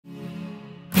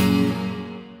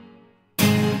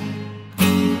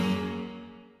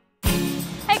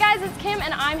guys, it's Kim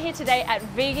and I'm here today at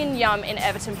Veganyumm in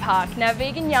Everton Park. Now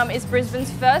Veganyumm is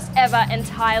Brisbane's first ever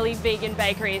entirely vegan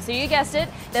bakery. So you guessed it,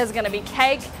 there's going to be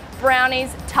cake,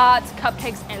 brownies, tarts,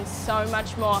 cupcakes and so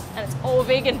much more. And it's all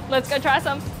vegan. Let's go try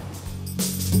some.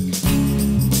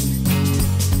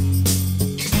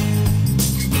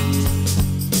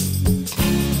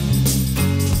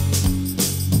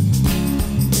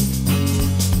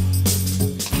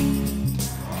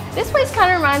 This place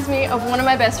kind of reminds me of one of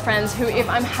my best friends who, if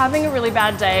I'm having a really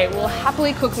bad day, will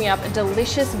happily cook me up a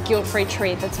delicious guilt-free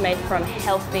treat that's made from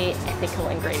healthy, ethical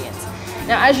ingredients.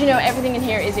 Now, as you know, everything in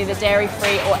here is either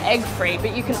dairy-free or egg-free,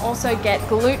 but you can also get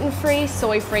gluten-free,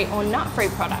 soy-free or nut-free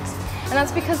products. And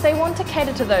that's because they want to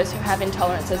cater to those who have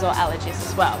intolerances or allergies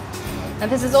as well. Now,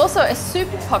 this is also a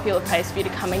super popular place for you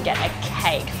to come and get a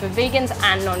cake for vegans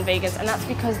and non-vegans, and that's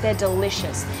because they're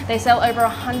delicious. They sell over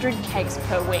 100 cakes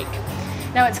per week.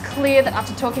 Now it's clear that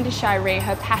after talking to Shiree,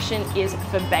 her passion is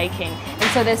for baking.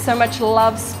 And so there's so much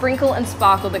love, sprinkle and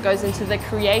sparkle that goes into the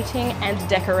creating and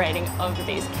decorating of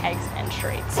these cakes and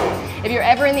treats. If you're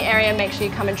ever in the area, make sure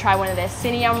you come and try one of their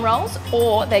Veganyumm rolls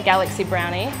or their Galaxy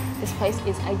Brownie. This place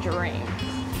is a dream.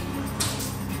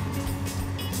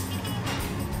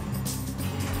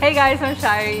 Hey guys, I'm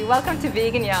Shiree. Welcome to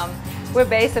Veganyumm. We're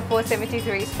based at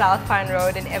 473 South Pine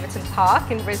Road in Everton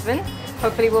Park in Brisbane.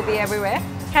 Hopefully we'll be everywhere.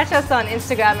 Catch us on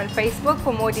Instagram and Facebook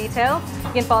for more details.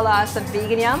 You can follow us at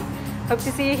Veganyumm. Hope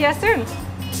to see you here soon.